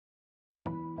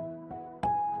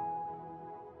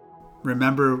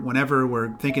remember whenever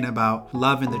we're thinking about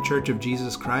love in the Church of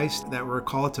Jesus Christ, that we're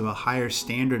called to a higher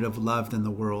standard of love than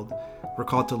the world. We're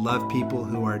called to love people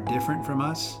who are different from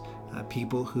us,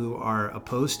 people who are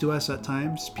opposed to us at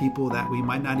times, people that we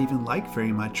might not even like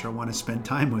very much or want to spend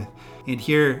time with. And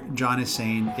here John is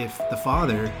saying, if the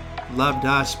Father loved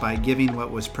us by giving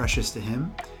what was precious to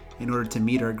him in order to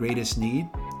meet our greatest need,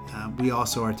 we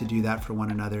also are to do that for one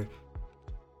another.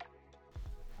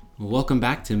 Welcome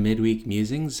back to Midweek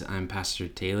Musings. I'm Pastor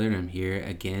Taylor. I'm here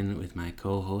again with my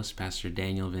co-host, Pastor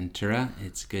Daniel Ventura.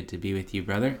 It's good to be with you,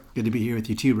 brother. Good to be here with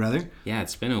you too, brother. Yeah,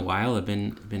 it's been a while. It's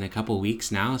been a couple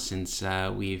weeks now since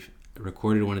we've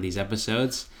recorded one of these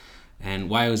episodes.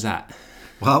 And why was that?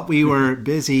 Well, we were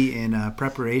busy in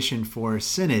preparation for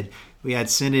Synod. We had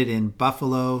Synod in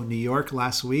Buffalo, New York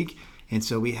last week, and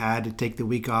so we had to take the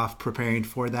week off preparing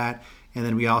for that. And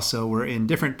then we also were in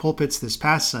different pulpits this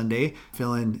past Sunday,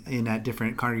 filling in at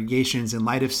different congregations in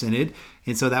light of Synod.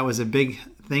 And so that was a big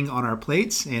thing on our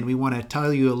plates. And we want to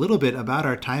tell you a little bit about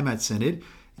our time at Synod.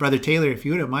 Brother Taylor, if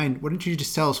you wouldn't mind, why don't you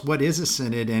just tell us what is a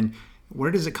Synod and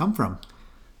where does it come from?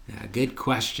 Yeah, good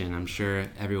question. I'm sure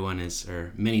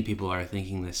many people are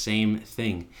thinking the same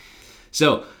thing.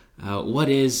 So, what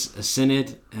is a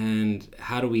Synod and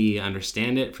how do we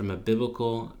understand it from a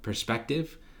biblical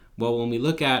perspective? Well, when we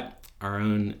look at our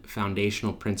own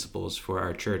foundational principles for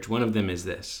our church, one of them is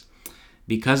this: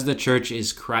 because the church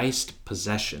is Christ's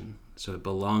possession, so it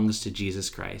belongs to Jesus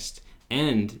Christ,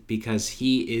 and because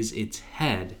he is its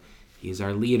head, he is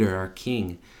our leader, our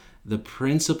king, the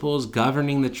principles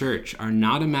governing the church are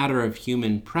not a matter of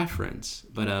human preference,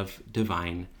 but of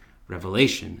divine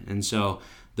revelation. And so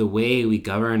the way we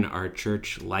govern our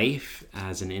church life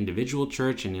as an individual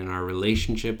church and in our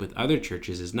relationship with other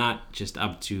churches is not just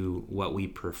up to what we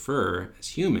prefer as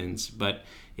humans, but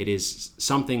it is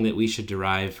something that we should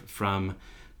derive from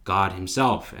God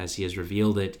himself as he has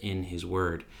revealed it in his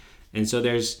word. And so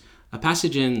there's a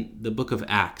passage in the book of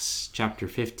Acts, chapter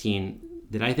 15,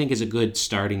 that I think is a good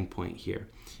starting point here.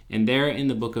 And there in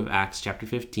the book of Acts, chapter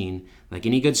 15, like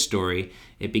any good story,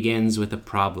 it begins with a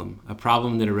problem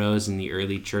that arose in the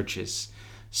early churches.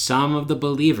 Some of the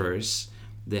believers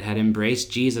that had embraced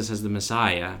Jesus as the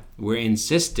Messiah were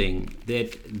insisting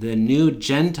that the new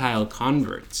Gentile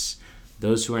converts,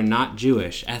 those who are not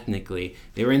Jewish ethnically,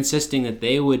 they were insisting that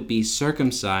they would be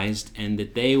circumcised and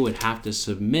that they would have to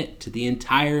submit to the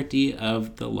entirety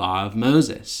of the law of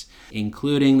Moses,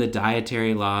 including the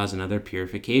dietary laws and other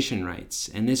purification rites.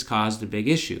 And this caused a big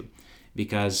issue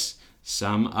because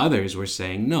some others were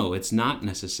saying, no, it's not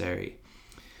necessary.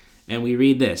 And we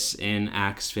read this in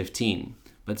Acts 15.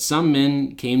 But some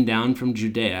men came down from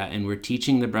Judea and were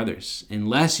teaching the brothers,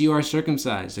 unless you are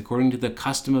circumcised according to the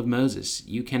custom of Moses,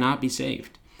 you cannot be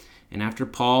saved. And after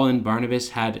Paul and Barnabas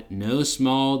had no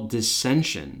small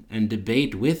dissension and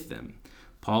debate with them,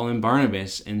 Paul and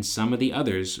Barnabas and some of the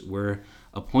others were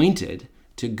appointed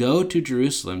to go to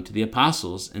Jerusalem to the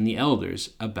apostles and the elders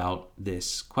about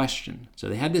this question. So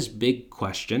they had this big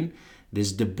question,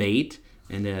 this debate,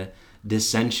 and a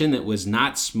dissension that was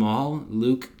not small,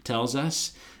 Luke tells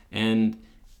us. And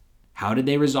how did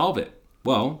they resolve it?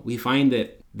 Well, we find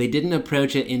that they didn't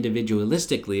approach it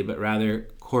individualistically, but rather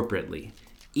corporately.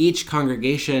 Each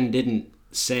congregation didn't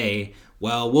say,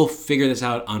 well, we'll figure this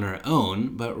out on our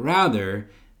own, but rather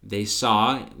they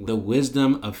saw the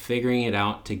wisdom of figuring it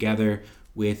out together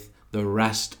with the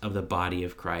rest of the body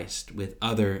of Christ, with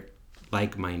other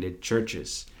like-minded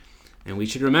churches. And we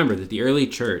should remember that the early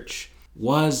church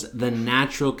was the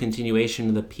natural continuation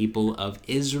of the people of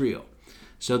Israel.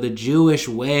 So the Jewish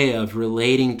way of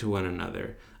relating to one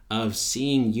another, of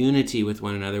seeing unity with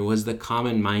one another, was the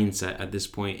common mindset at this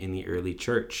point in the early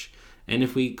church. And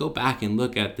if we go back and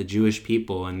look at the Jewish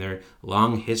people and their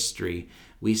long history,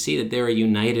 we see that they were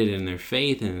united in their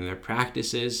faith and in their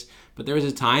practices. But there was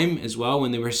a time as well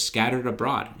when they were scattered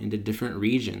abroad into different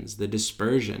regions, the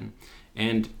dispersion.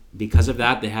 And because of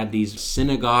that, they had these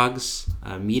synagogues,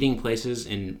 meeting places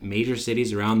in major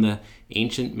cities around the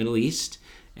ancient Middle East.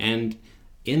 And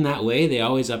in that way, they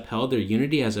always upheld their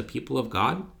unity as a people of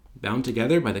God, bound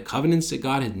together by the covenants that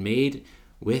God had made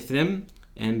with them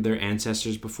and their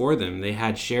ancestors before them. They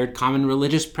had shared common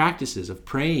religious practices of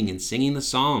praying and singing the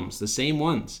Psalms, the same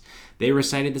ones. They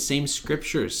recited the same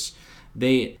scriptures.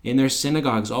 They, in their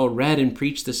synagogues, all read and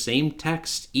preached the same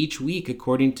text each week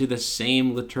according to the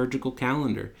same liturgical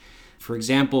calendar. For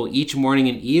example, each morning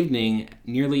and evening,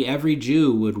 nearly every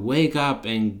Jew would wake up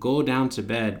and go down to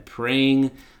bed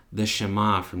praying the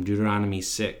Shema from Deuteronomy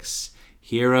 6.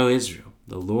 Hear, O Israel,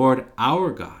 the Lord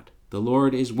our God, the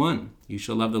Lord is one. You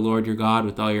shall love the Lord your God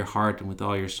with all your heart and with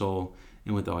all your soul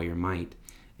and with all your might.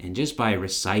 And just by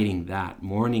reciting that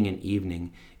morning and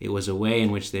evening, it was a way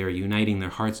in which they were uniting their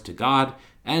hearts to God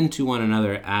and to one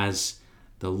another as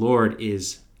the Lord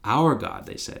is our God,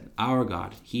 they said, our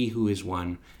God, he who is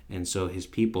one, and so his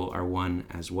people are one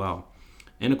as well.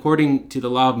 And according to the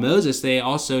law of Moses, they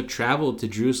also traveled to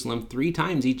Jerusalem 3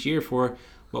 times each year for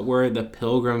what were the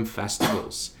pilgrim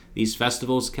festivals. These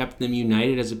festivals kept them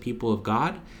united as a people of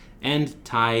God and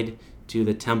tied to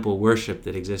the temple worship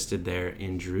that existed there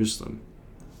in Jerusalem.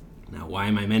 Now, why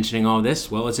am I mentioning all this?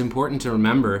 Well, it's important to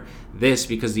remember this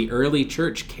because the early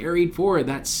church carried forward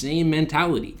that same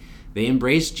mentality. They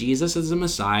embraced Jesus as the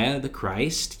Messiah, the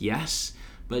Christ, yes,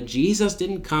 but Jesus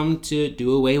didn't come to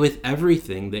do away with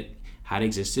everything that had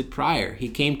existed prior. He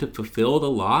came to fulfill the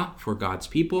law for God's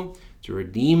people, to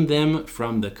redeem them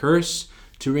from the curse,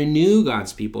 to renew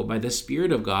God's people by the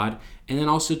Spirit of God, and then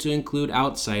also to include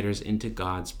outsiders into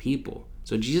God's people.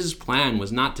 So Jesus' plan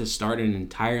was not to start an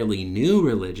entirely new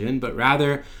religion, but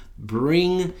rather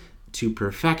bring to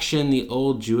perfection the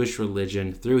old Jewish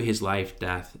religion through his life,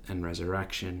 death, and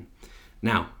resurrection.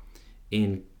 Now,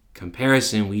 in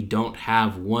comparison, we don't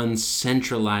have one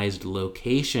centralized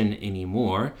location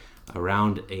anymore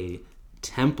around a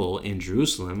temple in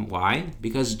Jerusalem. Why?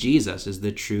 Because Jesus is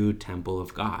the true temple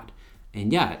of God.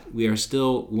 And yet, we are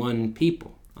still one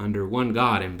people, under one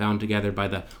God and bound together by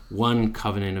the one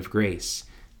covenant of grace.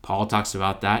 Paul talks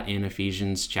about that in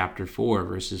Ephesians chapter 4,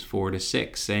 verses 4 to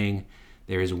 6, saying,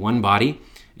 "There is one body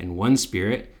and one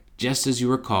Spirit, just as you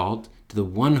were called to the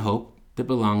one hope that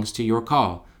belongs to your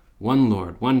call. One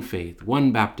Lord, one faith,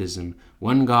 one baptism,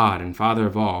 one God and Father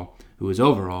of all, who is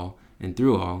over all and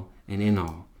through all and in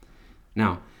all."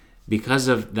 Now, because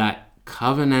of that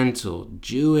covenantal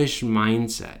Jewish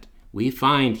mindset, we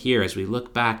find here as we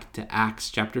look back to Acts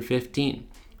chapter 15,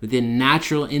 that the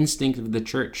natural instinct of the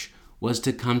church was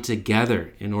to come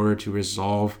together in order to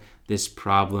resolve this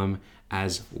problem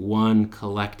as one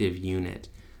collective unit.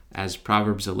 As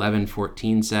Proverbs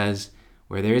 11:14 says,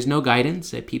 "Where there is no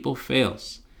guidance, a people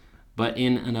fails. But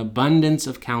in an abundance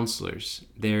of counselors,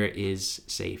 there is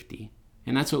safety."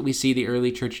 And that's what we see the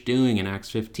early church doing in Acts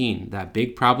 15. That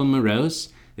big problem arose.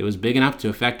 It was big enough to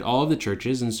affect all of the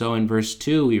churches. And so in verse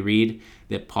 2, we read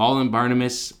that Paul and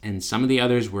Barnabas and some of the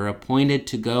others were appointed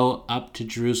to go up to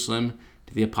Jerusalem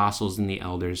to the apostles and the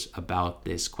elders about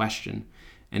this question.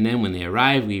 And then when they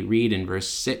arrived, we read in verse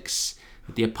 6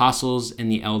 that the apostles and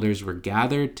the elders were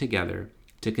gathered together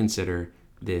to consider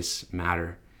this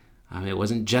matter. It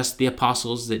wasn't just the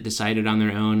apostles that decided on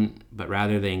their own, but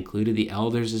rather they included the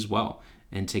elders as well.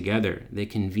 And together they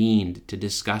convened to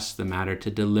discuss the matter,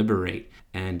 to deliberate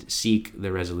and seek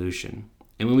the resolution.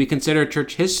 And when we consider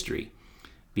church history,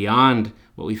 beyond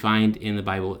what we find in the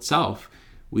Bible itself,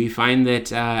 we find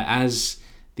that as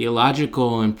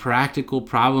theological and practical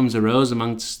problems arose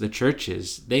amongst the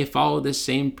churches, they followed this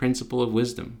same principle of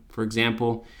wisdom. For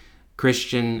example,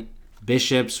 Christian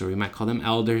bishops, or we might call them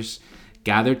elders,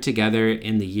 gathered together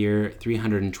in the year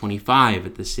 325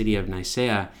 at the city of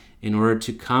Nicaea in order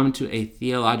to come to a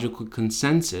theological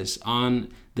consensus on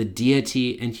the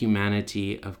deity and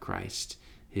humanity of Christ,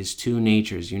 his two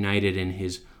natures united in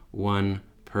his one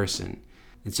person.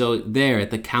 And so there at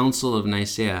the Council of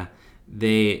Nicaea,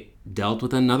 they dealt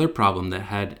with another problem that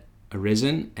had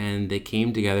arisen, and they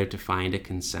came together to find a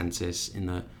consensus in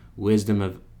the wisdom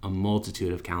of a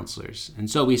multitude of counselors. And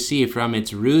so we see from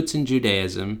its roots in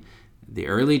Judaism, the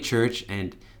early church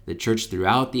and the church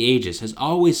throughout the ages has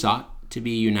always sought to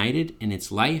be united in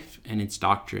its life and its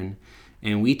doctrine.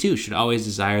 And we too should always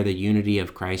desire the unity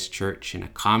of Christ's church in a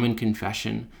common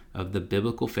confession of the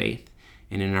biblical faith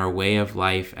and in our way of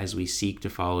life as we seek to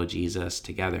follow Jesus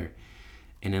together.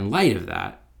 And in light of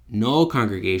that, no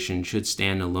congregation should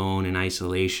stand alone in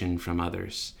isolation from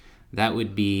others. That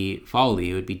would be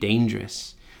folly, it would be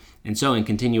dangerous. And so in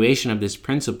continuation of this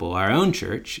principle, our own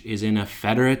church is in a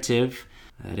federative,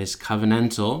 that is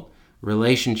covenantal,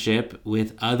 relationship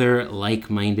with other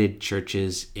like-minded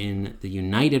churches in the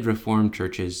United Reformed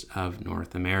Churches of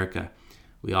North America.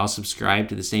 We all subscribe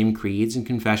to the same creeds and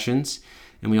confessions,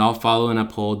 and we all follow and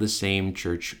uphold the same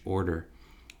church order,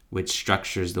 which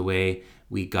structures the way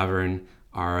we govern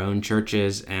our own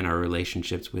churches and our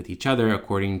relationships with each other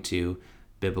according to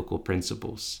biblical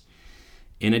principles.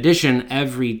 In addition,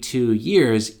 every 2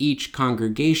 years, each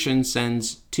congregation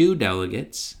sends 2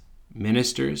 delegates,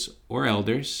 ministers or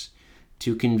elders,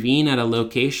 to convene at a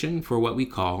location for what we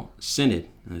call synod.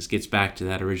 And this gets back to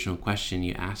that original question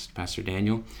you asked, Pastor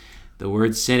Daniel. The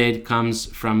word synod comes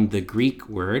from the Greek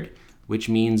word, which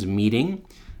means meeting.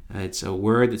 It's a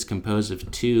word that's composed of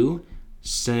 2,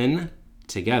 syn,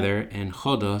 together, and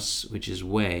hodos, which is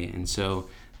way. And so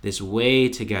this way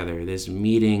together, this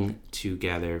meeting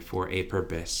together for a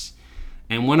purpose.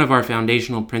 And one of our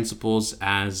foundational principles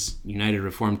as United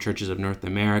Reformed Churches of North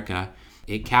America,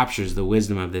 it captures the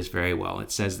wisdom of this very well.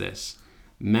 It says this: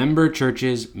 member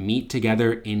churches meet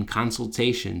together in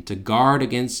consultation to guard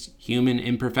against human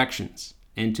imperfections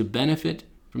and to benefit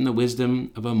from the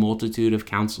wisdom of a multitude of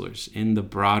counselors in the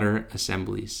broader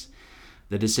assemblies.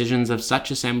 The decisions of such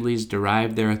assemblies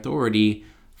derive their authority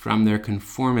from their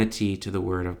conformity to the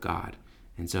Word of God.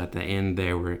 And so at the end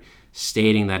there, we're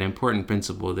stating that important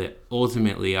principle that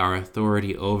ultimately our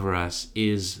authority over us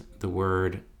is the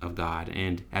Word of God.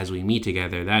 And as we meet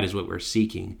together, that is what we're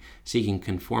seeking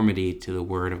conformity to the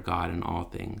Word of God in all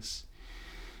things.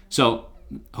 So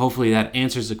hopefully that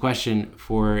answers the question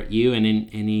for you and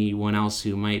anyone else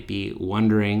who might be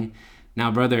wondering. Now,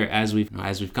 brother, as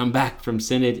we've come back from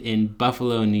Synod in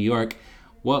Buffalo, New York,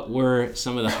 what were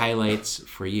some of the highlights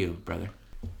for you, brother?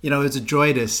 It's a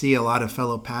joy to see a lot of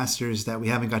fellow pastors that we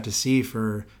haven't got to see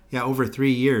for over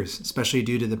 3 years, especially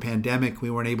due to the pandemic.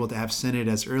 We weren't able to have Synod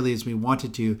as early as we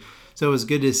wanted to. So it was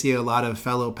good to see a lot of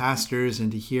fellow pastors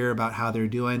and to hear about how they're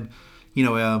doing.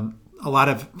 A lot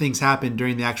of things happen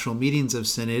during the actual meetings of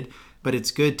Synod, but it's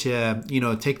good to,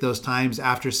 take those times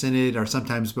after Synod or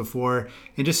sometimes before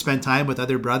and just spend time with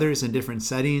other brothers in different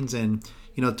settings and,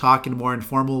 talk in more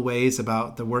informal ways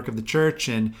about the work of the church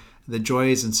and the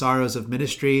joys and sorrows of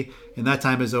ministry. And that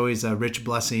time is always a rich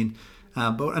blessing.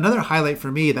 But another highlight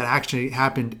for me that actually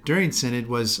happened during Synod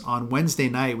was on Wednesday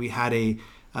night, we had a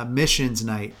missions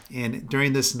night. And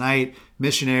during this night,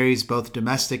 missionaries, both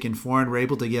domestic and foreign, were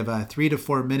able to give a 3 to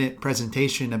 4 minute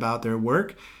presentation about their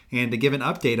work and to give an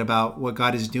update about what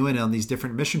God is doing on these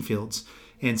different mission fields.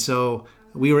 And so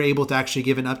we were able to actually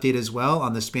give an update as well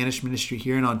on the Spanish ministry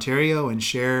here in Ontario and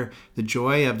share the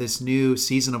joy of this new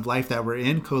season of life that we're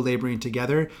in, co-laboring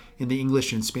together in the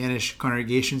English and Spanish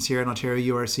congregations here in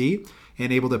Ontario URC,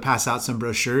 and able to pass out some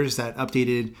brochures that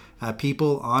updated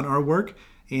people on our work.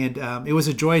 And it was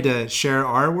a joy to share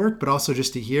our work, but also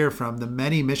just to hear from the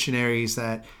many missionaries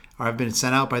that have been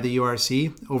sent out by the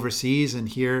URC overseas and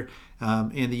here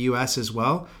in the U.S. as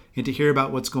well, and to hear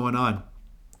about what's going on.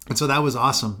 And so that was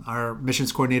awesome. Our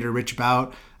missions coordinator, Rich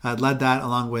Bout, led that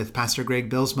along with Pastor Greg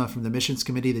Bilsma from the missions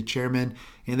committee, the chairman,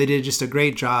 and they did just a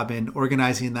great job in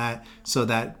organizing that so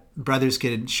that brothers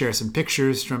could share some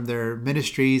pictures from their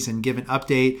ministries and give an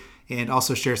update and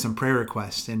also share some prayer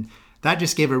requests. And that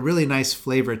just gave a really nice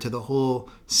flavor to the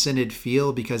whole Synod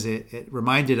feel, because it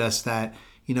reminded us that,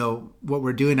 what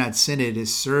we're doing at Synod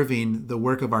is serving the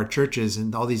work of our churches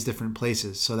in all these different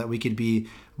places so that we could be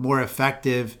more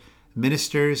effective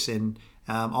ministers and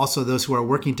also those who are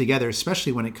working together,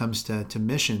 especially when it comes to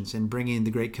missions and bringing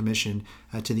the Great Commission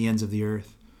to the ends of the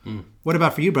earth. What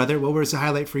about for you, brother? What was the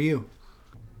highlight for you?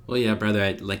 Well, yeah,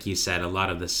 brother, like you said, a lot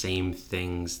of the same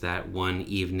things that one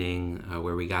evening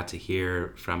where we got to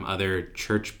hear from other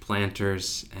church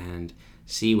planters and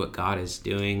see what God is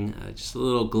doing, just a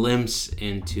little glimpse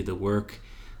into the work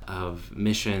of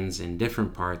missions in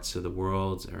different parts of the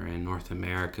world or in North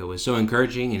America was so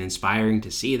encouraging and inspiring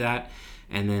to see that,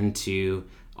 and then to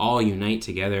all unite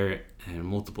together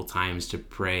multiple times to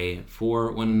pray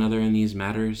for one another in these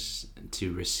matters,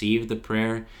 to receive the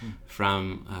prayer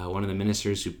from one of the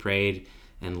ministers who prayed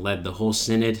and led the whole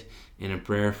Synod in a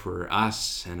prayer for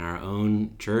us and our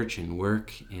own church and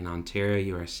work in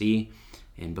Ontario URC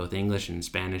in both English and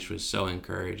Spanish was so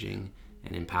encouraging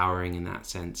and empowering in that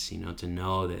sense, to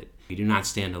know that we do not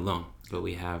stand alone, but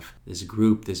we have this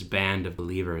group, this band of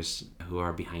believers who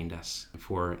are behind us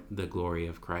for the glory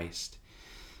of Christ.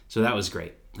 So that was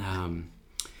great.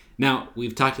 Now,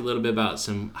 we've talked a little bit about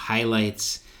some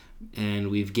highlights, and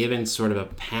we've given sort of a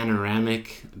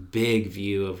panoramic, big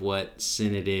view of what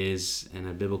Synod is and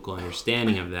a biblical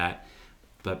understanding of that.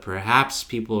 But perhaps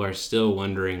people are still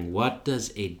wondering, what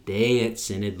does a day at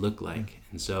Synod look like?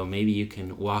 And so maybe you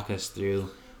can walk us through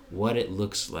what it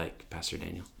looks like, Pastor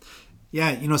Daniel.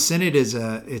 Yeah, Synod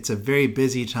it's a very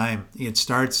busy time. It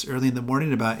starts early in the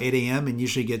morning, about 8 a.m., and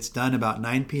usually gets done about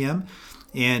 9 p.m.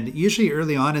 And usually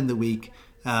early on in the week,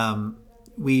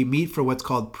 we meet for what's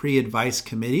called pre-advice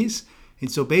committees.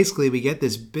 And so basically we get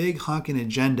this big honking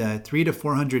agenda, 300 to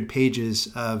 400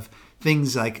 pages of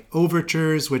things like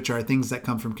overtures, which are things that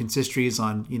come from consistories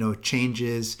on,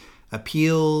 changes,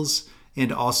 appeals,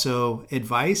 and also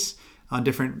advice on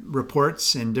different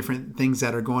reports and different things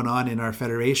that are going on in our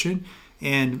federation.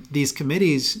 And these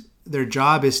committees, their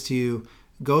job is to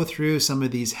go through some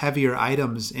of these heavier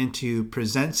items and to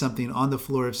present something on the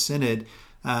floor of Synod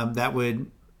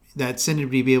that Synod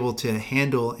would be able to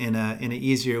handle in an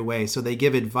easier way. So they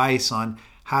give advice on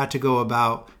how to go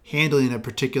about handling a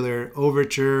particular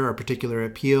overture or particular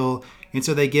appeal. And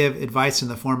so they give advice in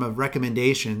the form of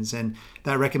recommendations, and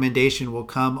that recommendation will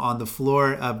come on the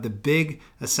floor of the big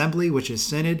assembly, which is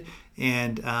synod.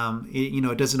 And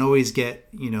it doesn't always get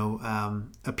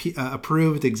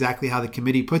approved exactly how the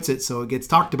committee puts it, so it gets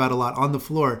talked about a lot on the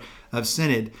floor of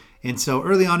synod. And so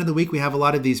early on in the week, we have a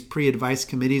lot of these pre-advice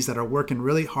committees that are working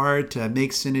really hard to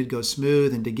make synod go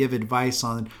smooth and to give advice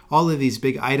on all of these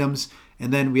big items.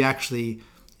 And then we actually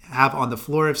have on the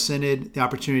floor of synod the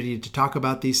opportunity to talk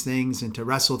about these things and to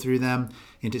wrestle through them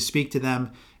and to speak to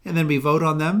them. And then we vote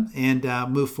on them and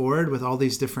move forward with all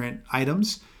these different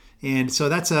items. And so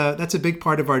that's a big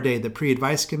part of our day, the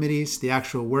pre-advice committees, the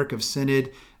actual work of synod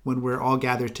when we're all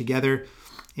gathered together.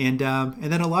 And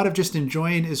then a lot of just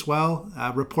enjoying as well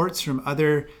reports from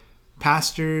other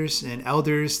pastors and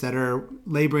elders that are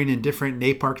laboring in different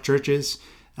NAPARC churches.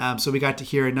 So we got to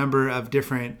hear a number of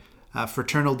different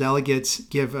fraternal delegates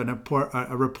give a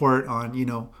report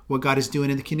on, what God is doing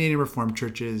in the Canadian Reformed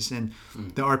churches and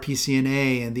the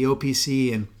RPCNA and the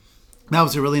OPC. And that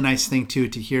was a really nice thing, too,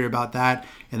 to hear about that.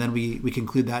 And then we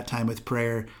conclude that time with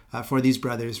prayer for these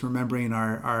brothers, remembering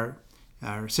our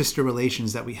sister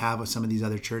relations that we have with some of these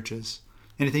other churches.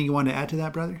 Anything you want to add to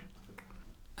that, brother?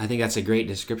 I think that's a great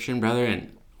description, brother.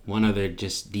 And one other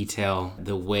just detail,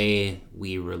 the way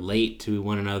we relate to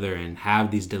one another and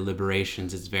have these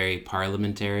deliberations is very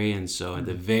parliamentary. And so at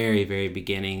the very, very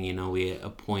beginning, we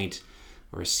appoint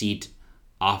or seat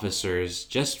officers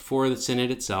just for the synod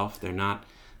itself. They're not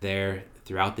there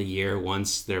throughout the year.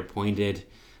 Once they're appointed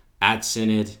at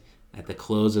synod, at the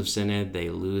close of synod, they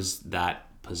lose that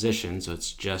position, so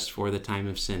it's just for the time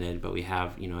of synod. But we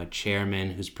have a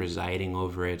chairman who's presiding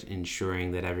over it,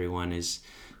 ensuring that everyone is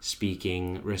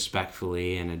speaking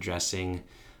respectfully and addressing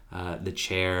the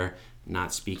chair,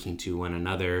 not speaking to one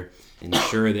another,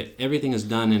 ensure that everything is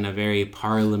done in a very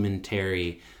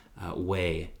parliamentary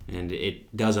way, and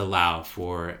it does allow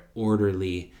for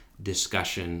orderly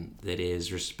discussion that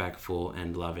is respectful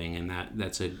and loving, and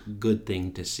that's a good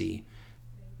thing to see.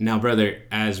 Now, brother,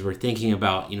 as we're thinking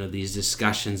about these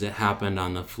discussions that happened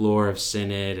on the floor of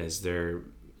synod, as they're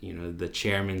the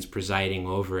chairman's presiding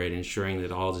over it, ensuring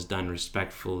that all is done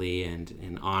respectfully and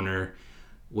in honor,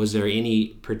 was there any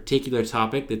particular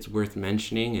topic that's worth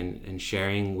mentioning and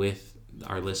sharing with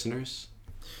our listeners?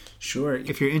 Sure.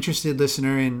 If you're interested,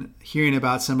 listener, in hearing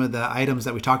about some of the items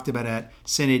that we talked about at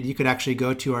synod, you could actually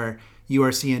go to our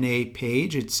URCNA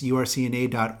page. It's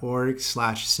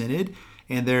urcna.org/synod.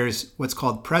 And there's what's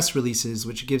called press releases,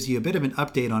 which gives you a bit of an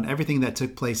update on everything that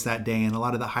took place that day and a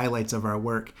lot of the highlights of our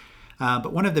work.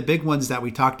 But one of the big ones that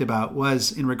we talked about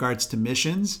was in regards to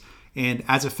missions, and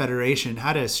as a federation,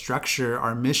 how to structure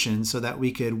our mission so that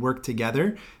we could work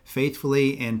together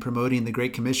faithfully in promoting the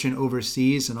Great Commission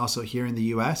overseas and also here in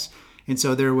the U.S. And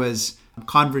so there was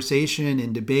conversation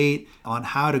and debate on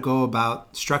how to go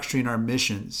about structuring our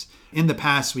missions. In the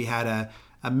past, we had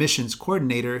a missions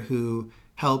coordinator who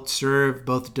helped serve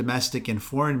both domestic and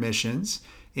foreign missions,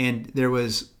 and there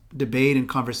was debate and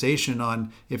conversation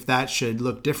on if that should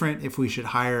look different, if we should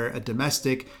hire a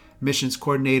domestic missions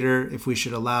coordinator, if we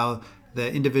should allow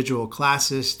the individual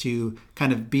classes to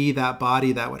kind of be that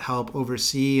body that would help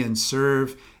oversee and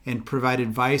serve and provide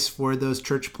advice for those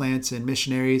church plants and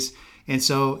missionaries. And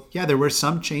so, there were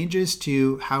some changes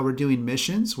to how we're doing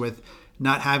missions, with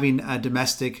not having a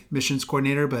domestic missions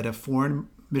coordinator, but a foreign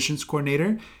missions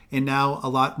coordinator. And now a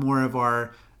lot more of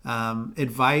our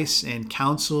advice and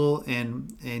counsel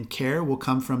and care will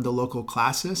come from the local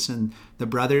classes and the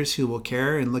brothers who will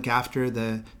care and look after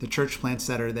the church plants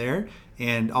that are there,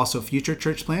 and also future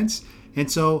church plants.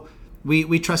 And so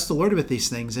we trust the Lord with these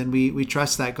things, and we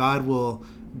trust that God will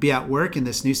be at work in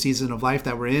this new season of life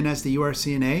that we're in as the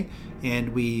URCNA, and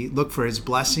we look for his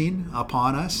blessing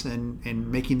upon us and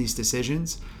making these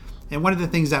decisions. And one of the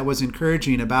things that was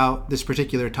encouraging about this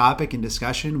particular topic and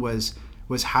discussion was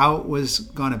how it was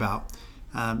gone about.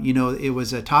 It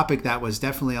was a topic that was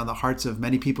definitely on the hearts of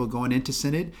many people going into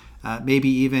synod, maybe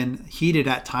even heated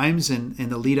at times in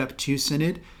the lead up to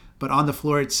synod. But on the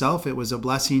floor itself, it was a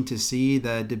blessing to see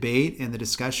the debate and the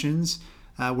discussions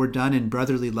were done in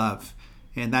brotherly love.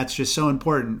 And that's just so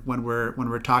important when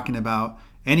we're talking about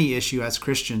any issue as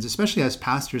Christians, especially as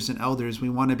pastors and elders. We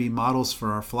want to be models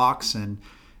for our flocks and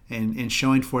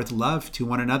showing forth love to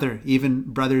one another, even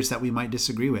brothers that we might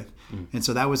disagree with. And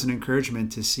so that was an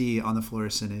encouragement to see on the floor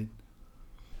of synod.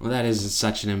 Well, that is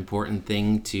such an important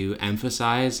thing to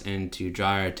emphasize and to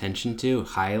draw our attention to,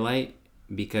 highlight,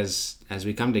 because as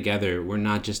we come together, we're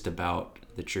not just about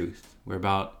the truth. We're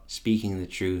about speaking the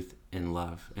truth in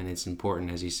love. And it's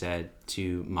important, as you said,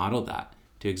 to model that,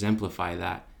 to exemplify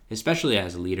that, especially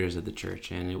as leaders of the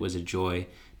church. And it was a joy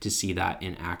to see that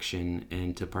in action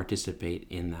and to participate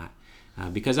in that.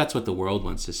 Because that's what the world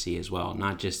wants to see as well.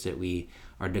 Not just that we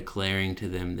are declaring to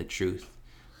them the truth,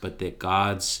 but that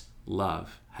God's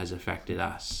love has affected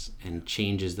us and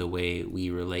changes the way we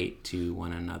relate to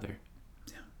one another.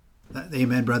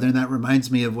 Amen, brother. And that reminds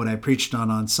me of what I preached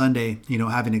on Sunday.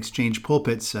 Having exchanged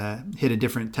pulpits, hit a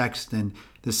different text. And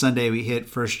this Sunday we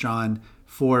hit 1 John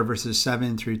 4, verses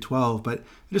 7 through 12. But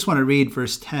I just want to read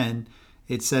verse 10.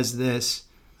 It says this,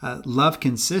 love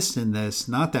consists in this,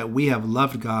 not that we have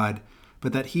loved God,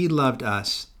 but that he loved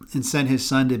us and sent his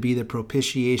Son to be the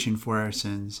propitiation for our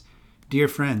sins. Dear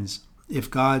friends, if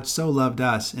God so loved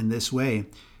us in this way,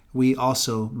 we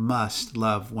also must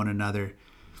love one another.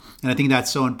 And I think that's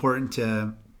so important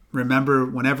to remember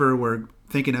whenever we're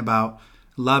thinking about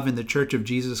love in the Church of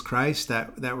Jesus Christ,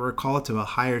 that we're called to a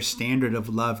higher standard of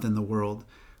love than the world.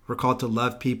 We're called to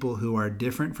love people who are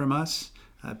different from us,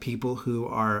 people who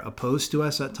are opposed to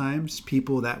us at times,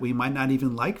 people that we might not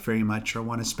even like very much or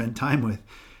want to spend time with.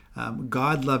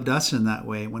 God loved us in that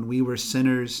way. When we were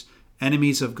sinners,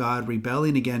 enemies of God,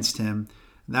 rebelling against him,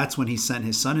 that's when he sent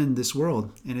his Son in this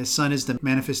world. And his Son is the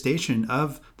manifestation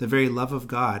of the very love of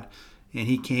God. And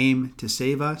he came to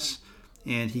save us,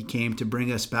 and he came to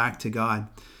bring us back to God.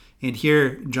 And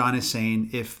here John is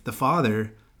saying, if the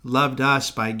Father loved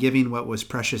us by giving what was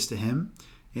precious to him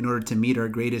in order to meet our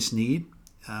greatest need,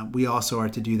 we also are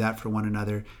to do that for one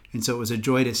another. And so it was a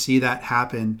joy to see that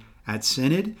happen at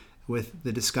Synod, with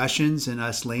the discussions and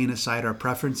us laying aside our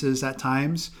preferences at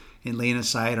times and laying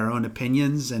aside our own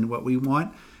opinions and what we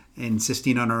want,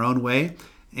 insisting on our own way,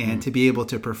 and to be able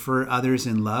to prefer others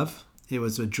in love. It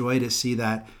was a joy to see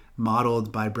that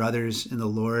modeled by brothers in the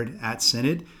Lord at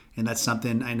Synod. And that's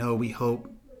something I know we hope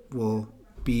will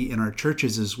be in our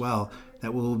churches as well,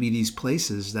 that will be these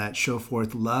places that show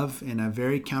forth love in a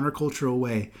very countercultural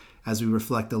way as we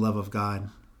reflect the love of God.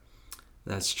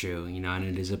 That's true, and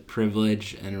it is a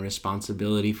privilege and a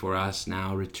responsibility for us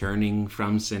now returning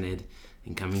from Synod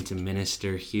and coming to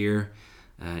minister here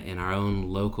in our own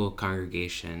local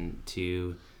congregation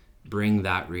to bring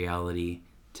that reality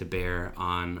to bear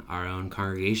on our own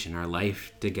congregation, our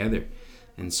life together.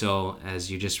 And so, as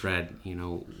you just read,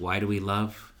 why do we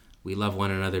love? We love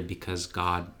one another because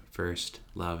God first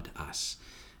loved us.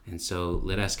 And so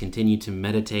let us continue to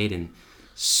meditate and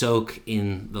soak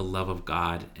in the love of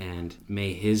God, and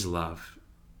may his love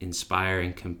inspire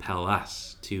and compel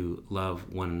us to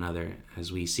love one another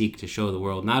as we seek to show the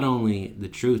world not only the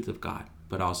truth of God,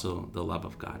 but also the love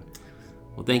of God.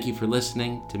 Well, thank you for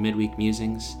listening to Midweek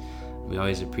Musings. We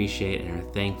always appreciate and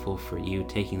are thankful for you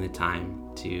taking the time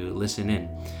to listen in,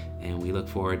 and we look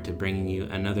forward to bringing you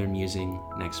another musing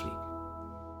next week.